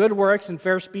 And by good works and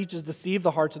fair speeches deceive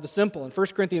the hearts of the simple. In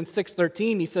 1 Corinthians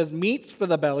 6:13, he says, Meats for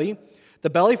the belly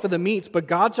for the meats, but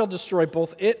God shall destroy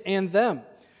both it and them.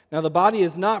 Now the body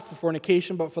is not for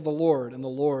fornication, but for the Lord, and the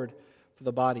Lord for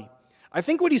the body. I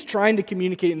think what he's trying to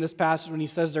communicate in this passage when he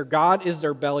says their God is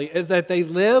their belly is that they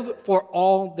live for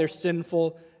all their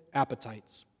sinful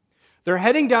appetites. They're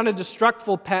heading down a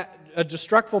destructive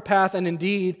path, and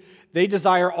indeed, they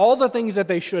desire all the things that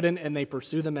they shouldn't, and they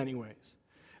pursue them anyways.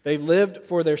 They lived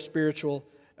for their sinful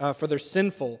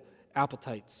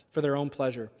appetites, for their own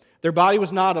pleasure. Their body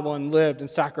was not a one lived and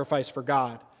sacrificed for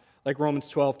God, like Romans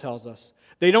 12 tells us.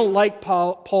 They don't like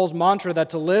Paul's mantra that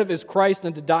to live is Christ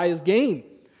and to die is gain,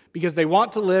 because they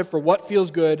want to live for what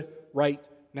feels good right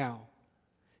now.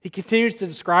 He continues to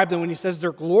describe them when he says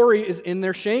their glory is in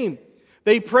their shame.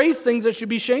 They praise things that should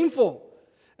be shameful.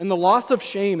 And the loss of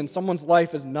shame in someone's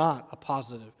life is not a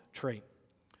positive trait.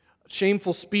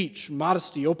 Shameful speech,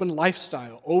 modesty, open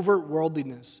lifestyle, overt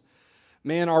worldliness.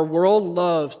 Man, our world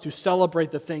loves to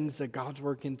celebrate the things that God's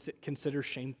word considers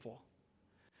shameful.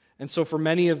 And so for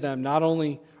many of them, not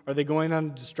only are they going on a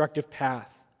destructive path,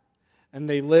 and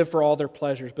they live for all their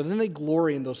pleasures, but then they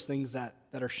glory in those things that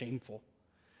are shameful.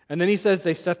 And then he says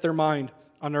they set their mind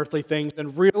on earthly things.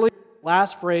 And really,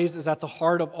 last phrase is at the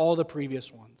heart of all the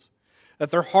previous ones.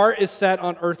 That their heart is set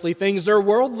on earthly things. They're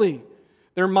worldly.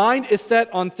 Their mind is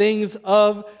set on things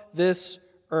of this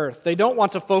earth. They don't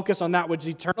want to focus on that which is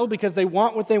eternal because they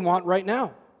want what they want right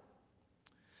now.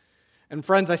 And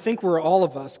friends, I think all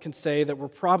of us can say that we're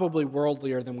probably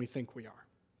worldlier than we think we are.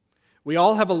 We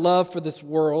all have a love for this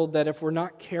world that if we're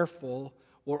not careful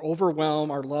will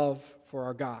overwhelm our love for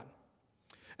our God.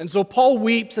 And so Paul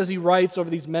weeps as he writes over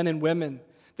these men and women.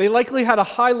 They likely had a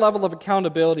high level of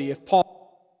accountability if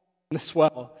Paul did this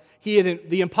well.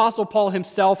 The Apostle Paul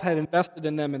himself had invested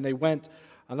in them and they went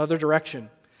another direction.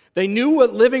 They knew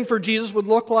what living for Jesus would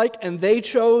look like and they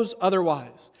chose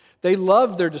otherwise. They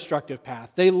loved their destructive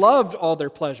path. They loved all their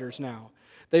pleasures now.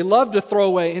 They loved to throw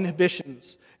away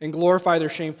inhibitions and glorify their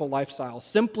shameful lifestyle.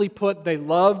 Simply put, they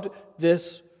loved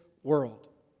this world.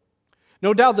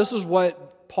 No doubt this is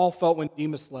what Paul felt when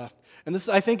Demas left. And this,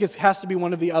 I think, has to be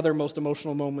one of the other most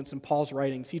emotional moments in Paul's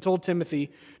writings. He told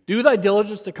Timothy, Do thy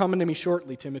diligence to come unto me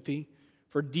shortly, Timothy,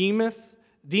 for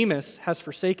Demas has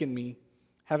forsaken me,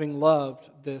 having loved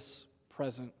this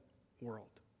present world.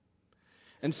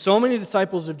 And so many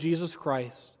disciples of Jesus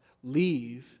Christ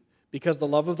leave because the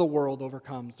love of the world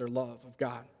overcomes their love of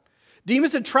God.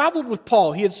 Demas had traveled with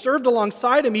Paul. He had served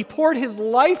alongside him. He poured his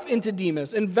life into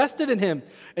Demas, invested in him.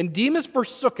 And Demas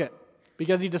forsook it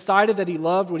because he decided that he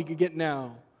loved what he could get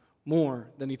now more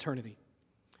than eternity.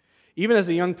 Even as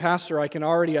a young pastor, I can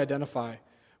already identify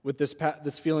with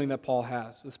this feeling that Paul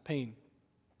has, this pain.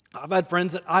 I've had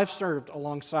friends that I've served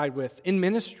alongside with in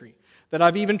ministry, that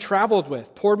I've even traveled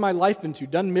with, poured my life into,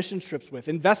 done mission trips with,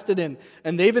 invested in,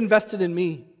 and they've invested in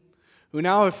me, who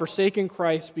now have forsaken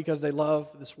Christ because they love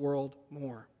this world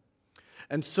more.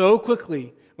 And so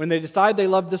quickly, when they decide they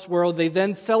love this world, they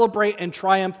then celebrate and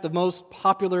triumph the most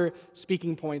popular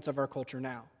speaking points of our culture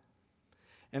now.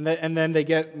 And then they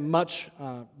get much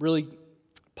really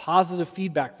positive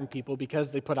feedback from people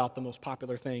because they put out the most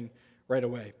popular thing right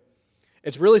away.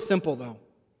 It's really simple, though.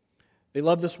 They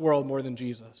love this world more than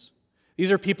Jesus.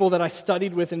 These are people that I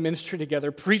studied with in ministry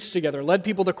together, preached together, led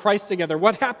people to Christ together.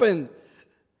 What happened?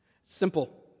 Simple.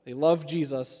 They love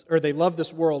Jesus, or they love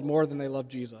this world more than they love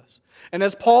Jesus. And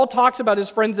as Paul talks about his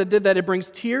friends that did that, it brings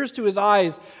tears to his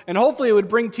eyes, and hopefully it would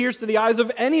bring tears to the eyes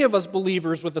of any of us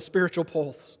believers with a spiritual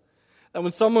pulse. That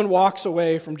when someone walks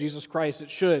away from Jesus Christ, it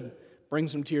should bring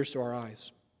some tears to our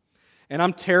eyes. And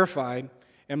I'm terrified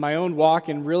in my own walk,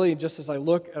 and really just as I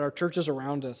look at our churches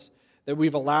around us, that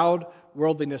we've allowed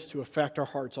worldliness to affect our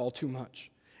hearts all too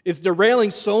much. It's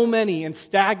derailing so many and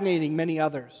stagnating many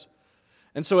others.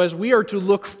 And so as we are to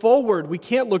look forward, we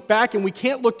can't look back and we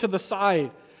can't look to the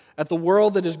side at the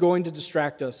world that is going to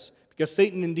distract us, because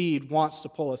Satan indeed wants to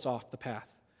pull us off the path.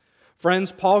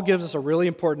 Friends, Paul gives us a really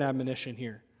important admonition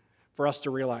here for us to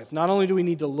realize. Not only do we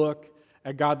need to look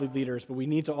at godly leaders, but we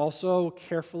need to also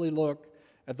carefully look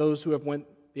at those who have went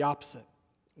the opposite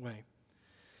way.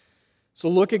 So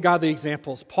look at godly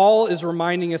examples. Paul is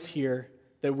reminding us here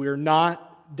that we're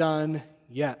not done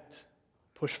yet.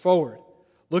 Push forward.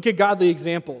 Look at godly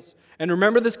examples. And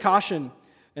remember this caution,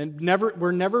 and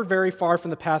we're never very far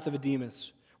from the path of a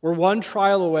Demas. We're one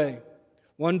trial away,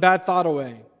 one bad thought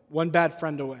away, one bad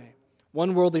friend away,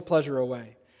 one worldly pleasure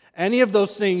away. Any of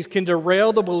those things can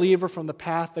derail the believer from the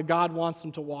path that God wants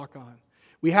them to walk on.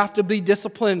 We have to be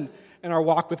disciplined in our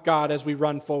walk with God as we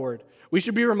run forward. We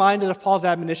should be reminded of Paul's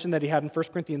admonition that he had in 1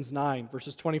 Corinthians 9,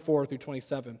 verses 24 through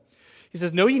 27. He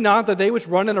says, "Know ye not that they which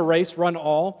run in a race run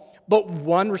all, but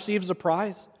one receives a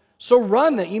prize? So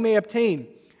run that ye may obtain.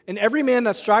 And every man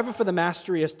that striveth for the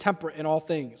mastery is temperate in all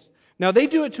things. Now they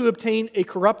do it to obtain a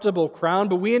corruptible crown,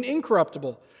 but we an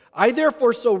incorruptible. I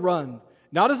therefore so run,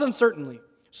 not as uncertainly.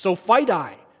 So fight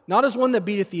I, not as one that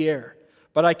beateth the air.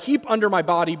 But I keep under my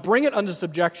body, bring it unto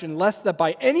subjection, lest that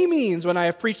by any means, when I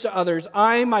have preached to others,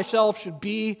 I myself should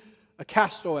be a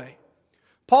castaway."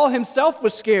 Paul himself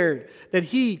was scared that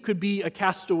he could be a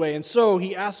castaway, and so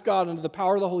he asked God under the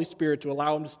power of the Holy Spirit to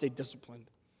allow him to stay disciplined.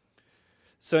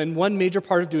 So, and one major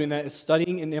part of doing that is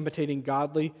studying and imitating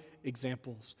godly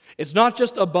examples. It's not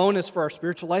just a bonus for our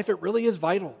spiritual life, it really is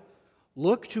vital.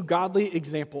 Look to godly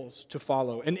examples to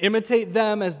follow and imitate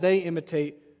them as they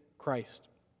imitate Christ.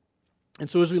 And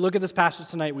so as we look at this passage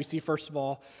tonight, we see, first of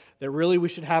all, that really we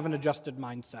should have an adjusted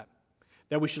mindset,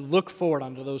 that we should look forward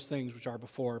unto those things which are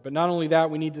before. But not only that,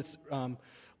 we need to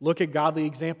look at godly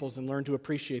examples and learn to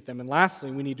appreciate them. And lastly,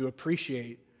 we need to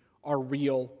appreciate our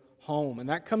real home. And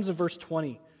that comes in verse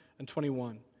 20 and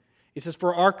 21. He says,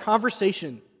 "For our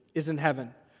conversation is in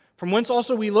heaven, from whence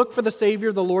also we look for the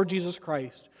Savior, the Lord Jesus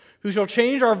Christ, who shall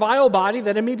change our vile body,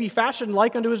 that it may be fashioned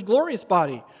like unto his glorious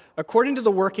body, according to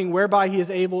the working whereby he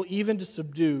is able even to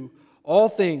subdue all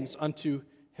things unto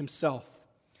himself."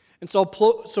 And so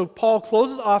Paul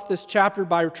closes off this chapter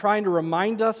by trying to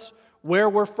remind us where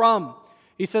we're from.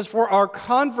 He says, "For our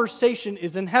conversation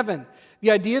is in heaven." The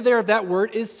idea there of that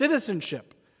word is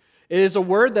citizenship. It is a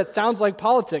word that sounds like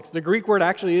politics. The Greek word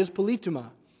actually is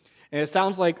politeuma. And it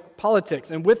sounds like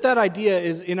politics. And with that idea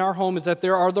is in our home is that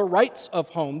there are the rights of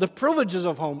home, the privileges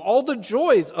of home, all the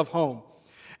joys of home.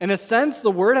 In a sense,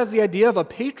 the word has the idea of a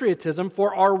patriotism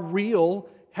for our real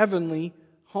heavenly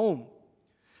home.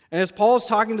 And as Paul is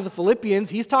talking to the Philippians,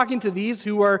 he's talking to these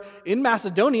who are in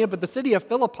Macedonia, but the city of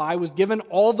Philippi was given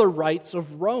all the rights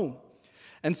of Rome.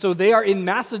 And so they are in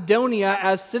Macedonia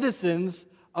as citizens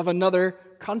of another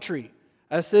country,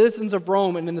 as citizens of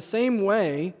Rome. And in the same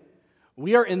way,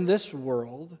 we are in this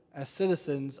world as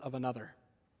citizens of another.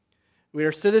 We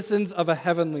are citizens of a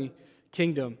heavenly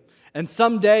kingdom. And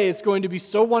someday it's going to be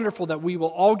so wonderful that we will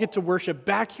all get to worship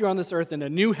back here on this earth in a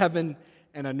new heaven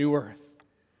and a new earth.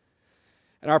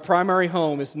 And our primary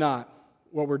home is not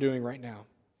what we're doing right now.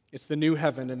 It's the new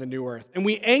heaven and the new earth. And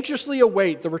we anxiously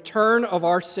await the return of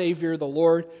our Savior, the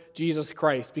Lord Jesus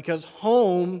Christ, because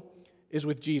home is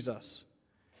with Jesus.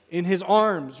 In his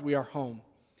arms we are home.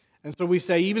 And so we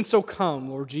say, "Even so come,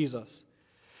 Lord Jesus."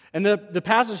 And the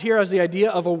passage here has the idea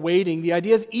of awaiting. The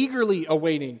idea is eagerly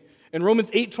awaiting. In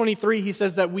Romans 8:23, he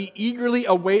says that we eagerly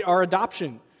await our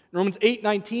adoption. In Romans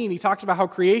 8:19, he talks about how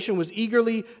creation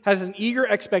has an eager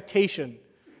expectation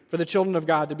for the children of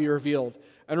God to be revealed.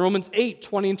 In Romans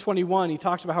 8:20 and 21, he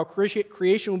talks about how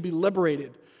creation will be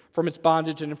liberated from its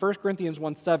bondage. And in 1 Corinthians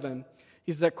 1:7,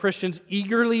 he says that Christians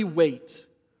eagerly wait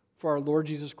for our Lord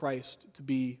Jesus Christ to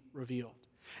be revealed.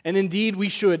 And indeed, we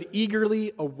should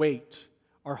eagerly await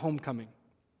our homecoming.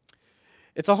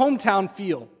 It's a hometown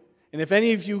feel. And if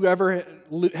any of you ever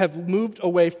have moved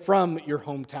away from your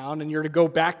hometown and you're to go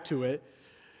back to it,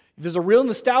 there's a real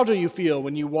nostalgia you feel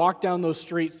when you walk down those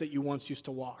streets that you once used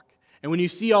to walk, and when you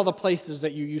see all the places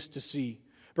that you used to see.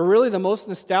 But really, the most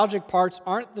nostalgic parts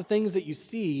aren't the things that you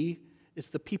see, it's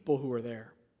the people who are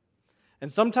there.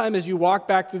 And sometimes as you walk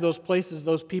back through those places,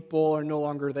 those people are no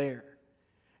longer there.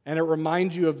 And it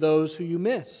reminds you of those who you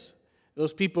miss,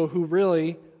 those people who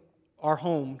really are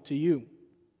home to you.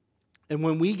 And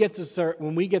when we get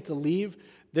to leave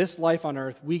this life on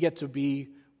earth, we get to be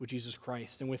with Jesus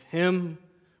Christ. And with Him,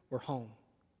 we're home.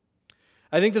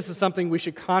 I think this is something we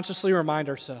should consciously remind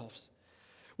ourselves.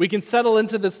 We can settle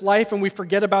into this life and we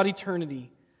forget about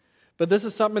eternity. But this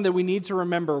is something that we need to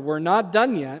remember. We're not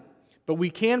done yet, but we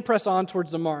can press on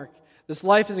towards the mark. This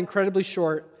life is incredibly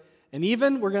short. And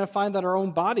even we're going to find that our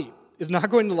own body is not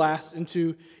going to last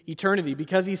into eternity.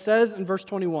 Because he says in verse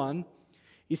 21,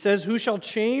 he says, "Who shall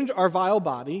change our vile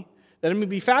body, that it may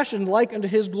be fashioned like unto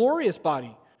His glorious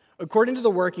body, according to the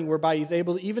working whereby He's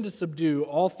able even to subdue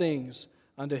all things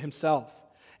unto Himself."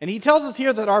 And he tells us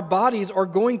here that our bodies are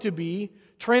going to be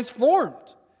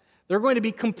transformed. They're going to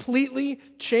be completely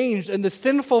changed, and the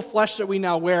sinful flesh that we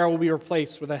now wear will be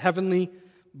replaced with a heavenly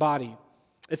body.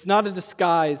 It's not a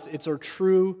disguise, it's our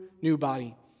true new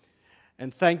body.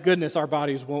 And thank goodness our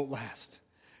bodies won't last,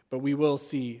 but we will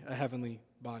see a heavenly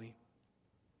body.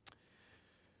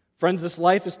 Friends, this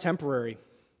life is temporary.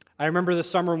 I remember this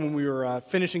summer when we were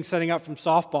finishing setting up from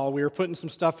softball, we were putting some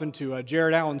stuff into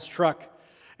Jared Allen's truck.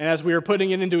 And as we were putting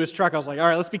it into his truck, I was like, all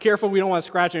right, let's be careful. We don't want to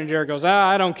scratch it. And Jared goes,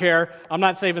 I don't care. I'm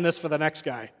not saving this for the next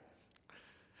guy.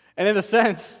 And in a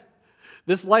sense,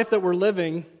 this life that we're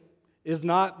living is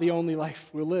not the only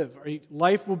life we'll live. Our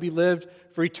life will be lived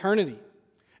for eternity.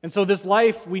 And so this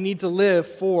life, we need to live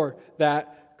for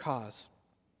that cause.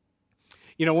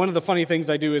 You know, one of the funny things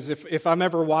I do is if I'm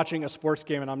ever watching a sports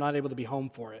game and I'm not able to be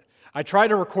home for it, I try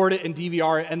to record it and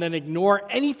DVR it and then ignore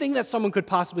anything that someone could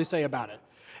possibly say about it.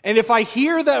 And if I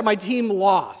hear that my team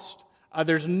lost,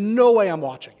 there's no way I'm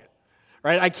watching it,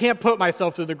 right? I can't put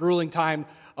myself through the grueling time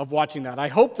of watching that. I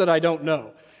hope that I don't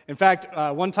know. In fact,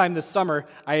 one time this summer,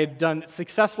 I had done a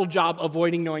successful job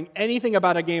avoiding knowing anything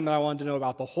about a game that I wanted to know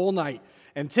about the whole night.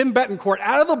 And Tim Betancourt,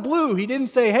 out of the blue, he didn't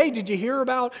say, hey, did you hear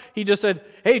about? He just said,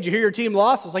 hey, did you hear your team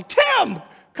lost? I was like, Tim,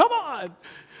 come on!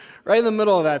 Right in the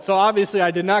middle of that. So obviously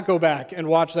I did not go back and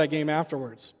watch that game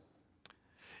afterwards.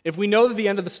 If we know that the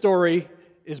end of the story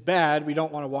is bad, we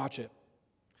don't want to watch it.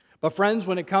 But friends,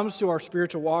 when it comes to our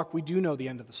spiritual walk, we do know the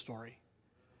end of the story.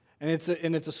 And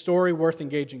it's a story worth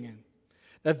engaging in.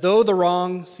 That though the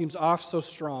wrong seems off so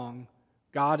strong,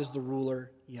 God is the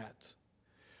ruler yet.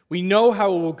 We know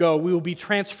how it will go. We will be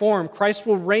transformed. Christ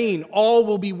will reign. All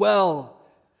will be well.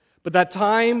 But that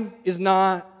time is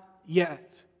not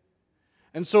yet.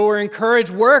 And so we're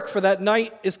encouraged, work, for that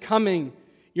night is coming.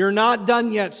 You're not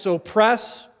done yet, so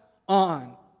press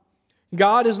on.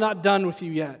 God is not done with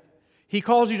you yet. He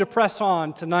calls you to press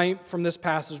on tonight from this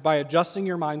passage by adjusting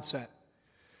your mindset,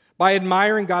 by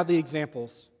admiring godly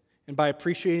examples, and by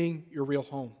appreciating your real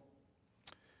home.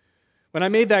 When I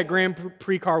made that Grand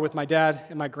Prix car with my dad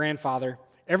and my grandfather,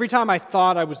 every time I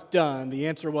thought I was done, the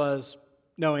answer was,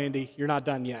 no, Andy, you're not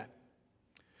done yet.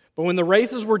 But when the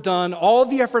races were done, all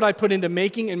the effort I put into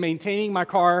making and maintaining my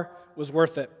car was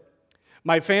worth it.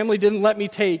 My family didn't let me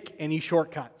take any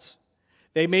shortcuts.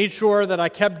 They made sure that I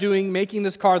kept making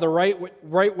this car the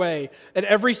right way. At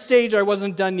every stage, I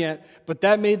wasn't done yet, but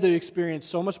that made the experience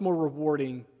so much more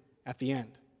rewarding at the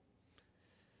end.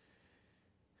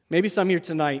 Maybe some here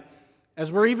tonight, as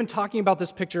we're even talking about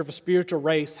this picture of a spiritual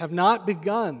race, have not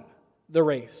begun the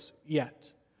race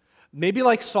yet. Maybe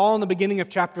like Saul in the beginning of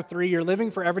chapter 3, you're living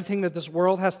for everything that this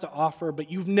world has to offer,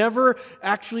 but you've never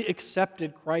actually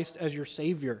accepted Christ as your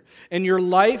Savior. And your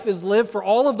life is lived for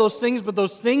all of those things, but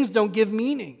those things don't give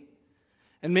meaning.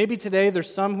 And maybe today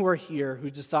there's some who are here who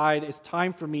decide it's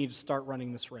time for me to start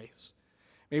running this race.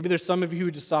 Maybe there's some of you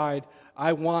who decide,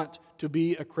 I want to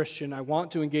be a Christian, I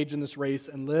want to engage in this race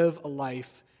and live a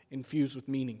life infused with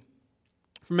meaning.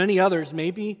 For many others,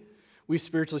 maybe we've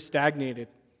spiritually stagnated.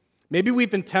 Maybe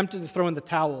we've been tempted to throw in the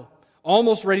towel,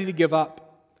 almost ready to give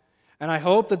up. And I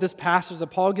hope that this passage that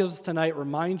Paul gives us tonight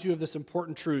reminds you of this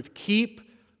important truth. Keep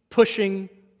pushing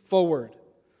forward.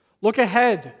 Look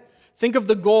ahead. Think of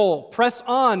the goal. Press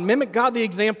on. Mimic godly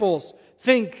examples.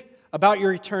 Think about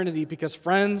your eternity because,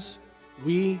 friends,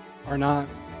 we are not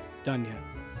done yet.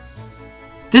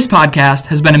 This podcast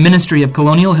has been a ministry of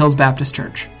Colonial Hills Baptist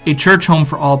Church, a church home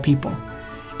for all people.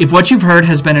 If what you've heard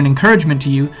has been an encouragement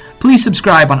to you, please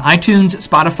subscribe on iTunes,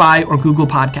 Spotify, or Google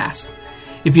Podcasts.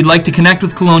 If you'd like to connect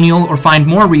with Colonial or find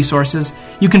more resources,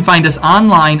 you can find us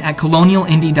online at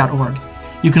colonialindy.org.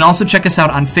 You can also check us out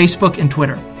on Facebook and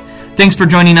Twitter. Thanks for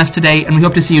joining us today, and we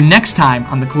hope to see you next time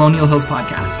on the Colonial Hills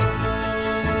Podcast.